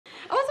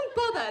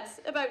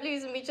about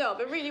losing my job.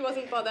 I really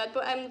wasn't bothered.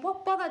 But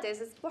what bothered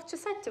is what she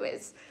said to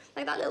us.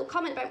 Like that little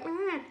comment about,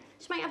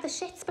 she might have the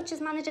shits, but she's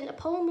managing to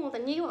pull more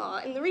than you are.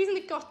 And the reason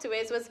it got to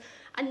us was,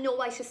 I know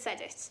why she said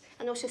it.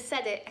 I know she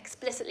said it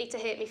explicitly to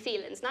hurt me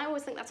feelings. And I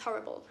always think that's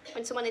horrible,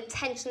 when someone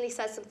intentionally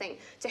says something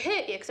to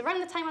hurt you. Because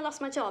around the time I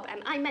lost my job,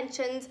 I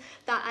mentioned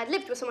that I'd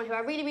lived with someone who I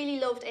really, really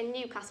loved in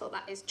Newcastle.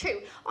 That is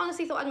true.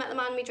 Honestly thought I'd met the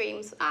man of my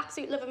dreams.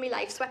 Absolute love of my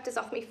life. Swept us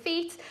off my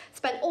feet.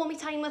 Spent all my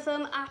time with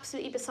him.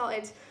 Absolutely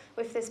besotted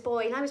with this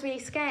boy. And I was really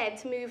scared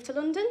to move to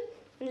London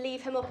and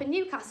leave him up in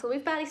Newcastle.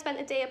 We've barely spent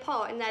a day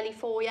apart in nearly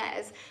 4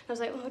 years. And I was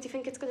like, oh, do you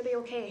think it's going to be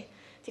okay?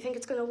 Do you think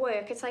it's going to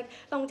work? It's like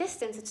long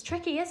distance, it's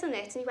tricky, isn't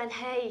it? And he went,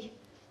 hey,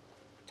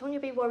 don't you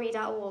be worried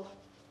at all.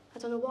 I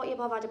don't know what you're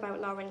bothered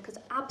about, Lauren, because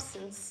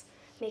absence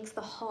makes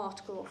the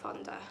heart grow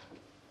fonder.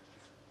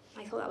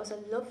 I thought that was a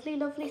lovely,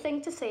 lovely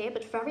thing to say,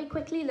 but very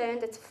quickly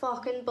learned it's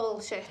fucking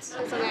bullshit,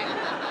 isn't it?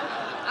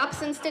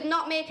 Absence did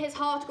not make his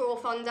heart grow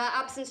fonder.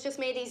 Absence just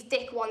made his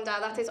dick wander.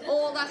 That is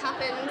all that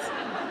happened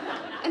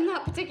in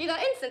that particular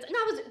instance. And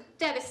I was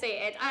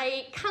devastated.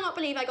 I cannot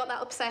believe I got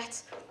that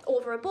upset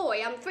over a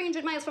boy. I'm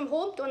 300 miles from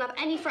home, don't have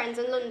any friends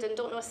in London,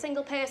 don't know a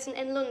single person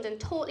in London,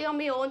 totally on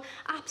my own,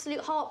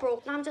 absolute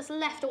heartbroken, and I'm just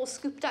left all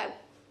scooped out.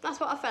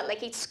 That's what I felt like.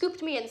 He'd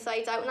scooped me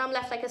inside out, and I'm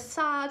left like a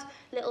sad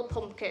little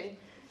pumpkin.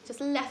 Just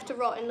left to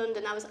rot in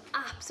London. I was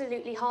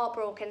absolutely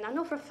heartbroken. I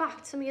know for a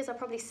fact some of you are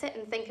probably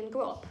sitting thinking,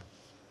 grow up.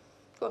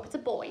 Grow up, it's a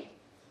boy.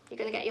 You're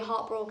going to get your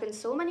heart broken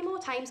so many more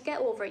times, get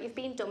over it, you've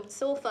been dumped,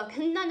 so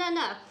fucking no.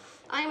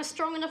 I am a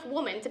strong enough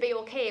woman to be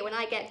okay when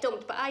I get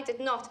dumped, but I did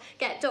not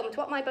get dumped.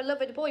 What my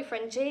beloved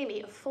boyfriend,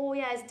 Jamie, of 4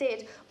 years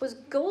did was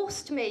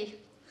ghost me.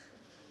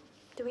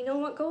 Do we know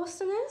what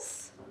ghosting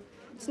is?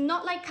 It's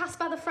not like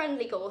Casper the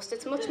Friendly Ghost,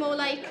 it's much more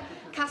like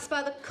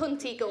Casper the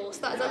Cunty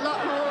Ghost. That is a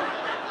lot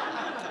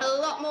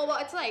more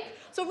what it's like.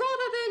 So rather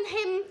than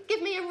him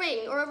give me a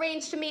ring or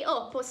arrange to meet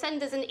up or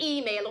send us an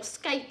email or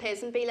Skype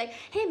us and be like,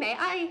 hey mate,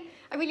 I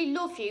really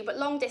love you, but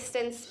long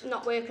distance,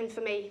 not working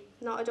for me,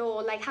 not at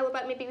all. Like, how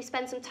about maybe we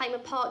spend some time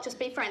apart, just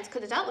be friends?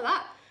 Could have dealt with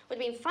that, would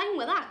have been fine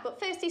with that. But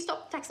first he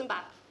stopped texting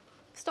back,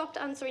 stopped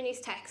answering his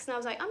texts, and I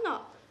was like, I'm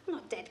not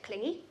dead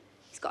clingy.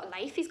 He's got a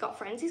life, he's got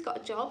friends, he's got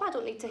a job. I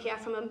don't need to hear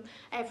from him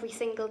every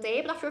single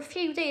day. But after a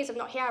few days of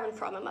not hearing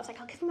from him, I was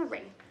like, I'll give him a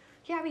ring.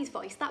 Hear his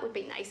voice, that would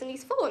be nice. And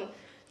his phone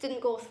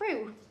didn't go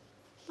through.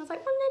 I was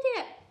like, what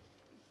an idiot.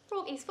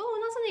 Broke his phone,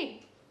 hasn't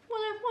he?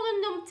 What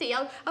a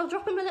numpty. I'll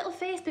drop him a little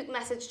Facebook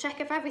message, check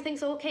if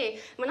everything's okay.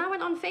 When I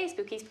went on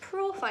Facebook, his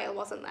profile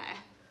wasn't there.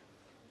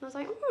 And I was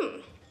like,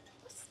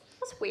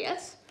 that's weird,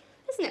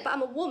 isn't it? But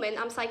I'm a woman,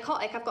 I'm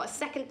psychotic, I've got a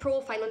second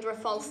profile under a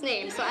false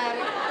name, so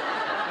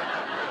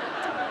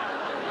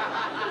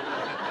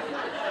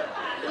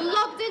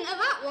logged into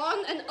that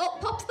one, and up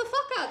pops the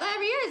fucker.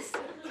 There he is.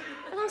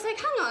 And I was like,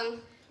 hang on.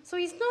 So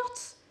he's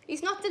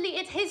not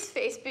deleted his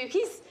Facebook.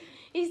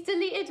 He's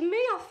deleted me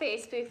off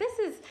Facebook. This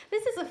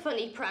is a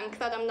funny prank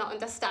that I'm not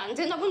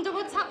understanding. I wonder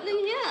what's happening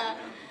here.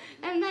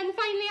 And then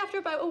finally, after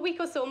about a week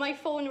or so, my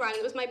phone rang.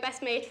 It was my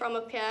best mate from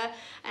up here,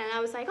 and I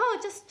was like, oh,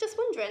 just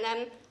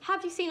wondering,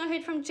 have you seen or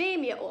heard from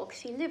Jamie at all?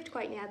 Because she lived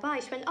quite nearby.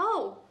 She went,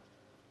 oh,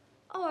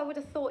 I would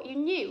have thought you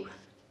knew.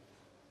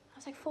 I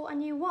was like, thought I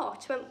knew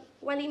what? She went,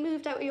 well, he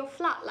moved out of your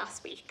flat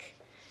last week.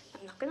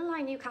 I'm not going to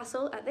lie,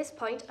 Newcastle, at this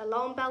point,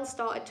 alarm bells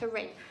started to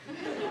ring.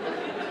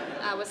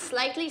 I was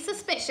slightly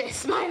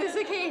suspicious by this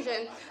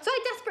occasion. So I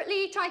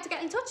desperately tried to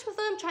get in touch with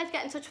them, tried to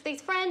get in touch with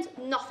his friends,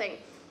 nothing.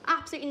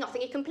 Absolutely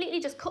nothing. He completely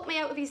just cut me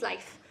out of his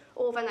life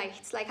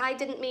overnight. Like, I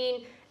didn't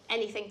mean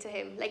anything to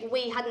him. Like,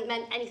 we hadn't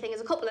meant anything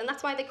as a couple, and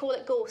that's why they call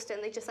it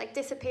ghosting. They just, like,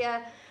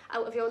 disappear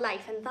out of your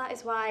life, and that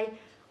is why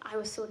I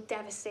was so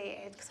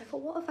devastated, because I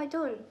thought, what have I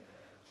done?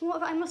 What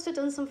if I must have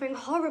done something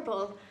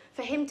horrible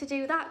for him to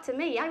do that to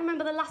me? I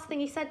remember the last thing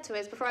he said to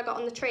us before I got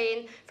on the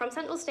train from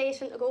Central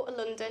Station to go to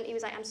London. He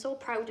was like, I'm so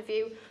proud of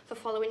you for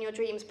following your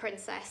dreams,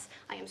 princess.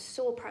 I am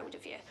so proud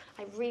of you.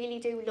 I really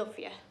do love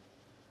you.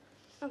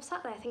 I'm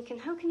sat there thinking,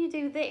 how can you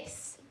do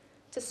this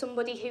to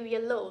somebody who you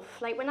love?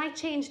 Like, when I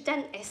change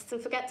dentists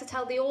and forget to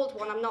tell the old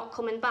one I'm not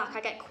coming back, I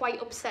get quite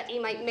upset he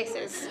might miss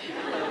us.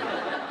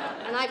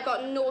 And I've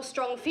got no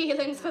strong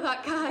feelings for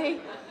that guy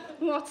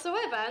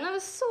whatsoever, and I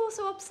was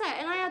so upset,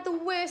 and I had the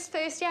worst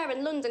first year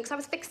in London because I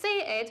was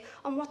fixated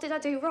on what did I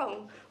do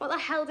wrong? What the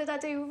hell did I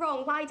do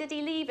wrong? Why did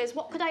he leave us?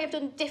 What could I have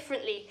done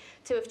differently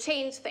to have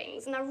changed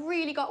things? And I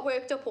really got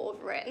worked up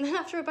over it. And then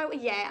after about a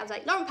year, I was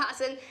like, Lauren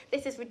Pattison,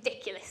 this is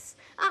ridiculous.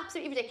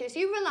 Absolutely ridiculous.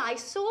 You rely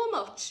so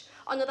much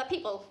on other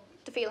people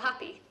to feel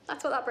happy.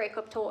 That's what that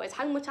breakup taught us,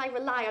 how much I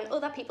rely on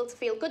other people to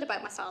feel good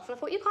about myself. And I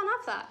thought, you can't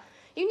have that.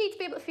 You need to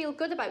be able to feel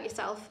good about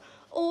yourself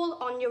all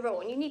on your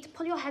own. You need to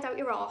pull your head out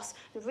your arse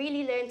and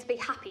really learn to be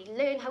happy,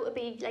 learn how to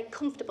be like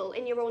comfortable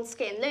in your own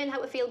skin, learn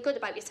how to feel good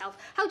about yourself.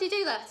 How do you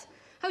do that?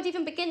 How do you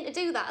even begin to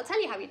do that? I'll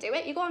tell you how you do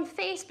it. You go on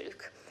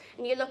Facebook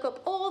and you look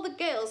up all the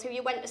girls who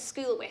you went to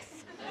school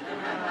with.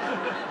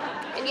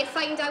 And you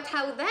find out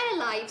how their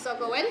lives are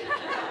going.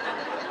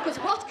 Because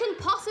what can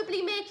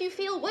possibly make you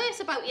feel worse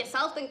about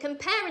yourself than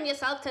comparing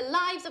yourself to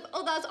lives of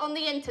others on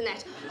the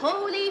internet?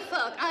 Holy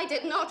fuck, I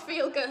did not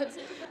feel good.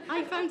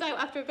 I found out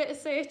after a bit of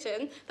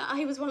searching that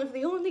I was one of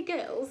the only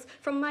girls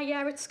from my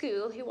year at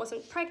school who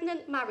wasn't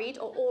pregnant, married,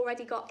 or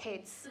already got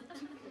kids.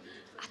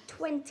 At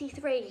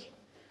 23.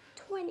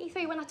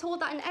 23, when I told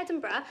that in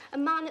Edinburgh, a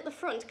man at the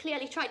front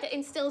clearly tried to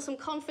instill some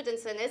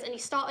confidence in us and he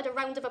started a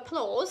round of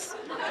applause,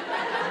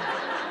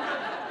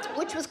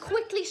 which was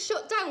quickly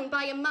shut down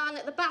by a man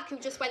at the back who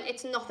just went,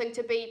 "It's nothing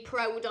to be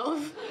proud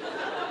of."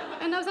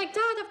 And I was like,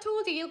 "Dad, I've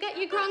told you, you'll get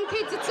your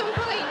grandkids at some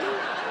point.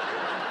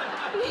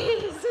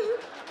 Please."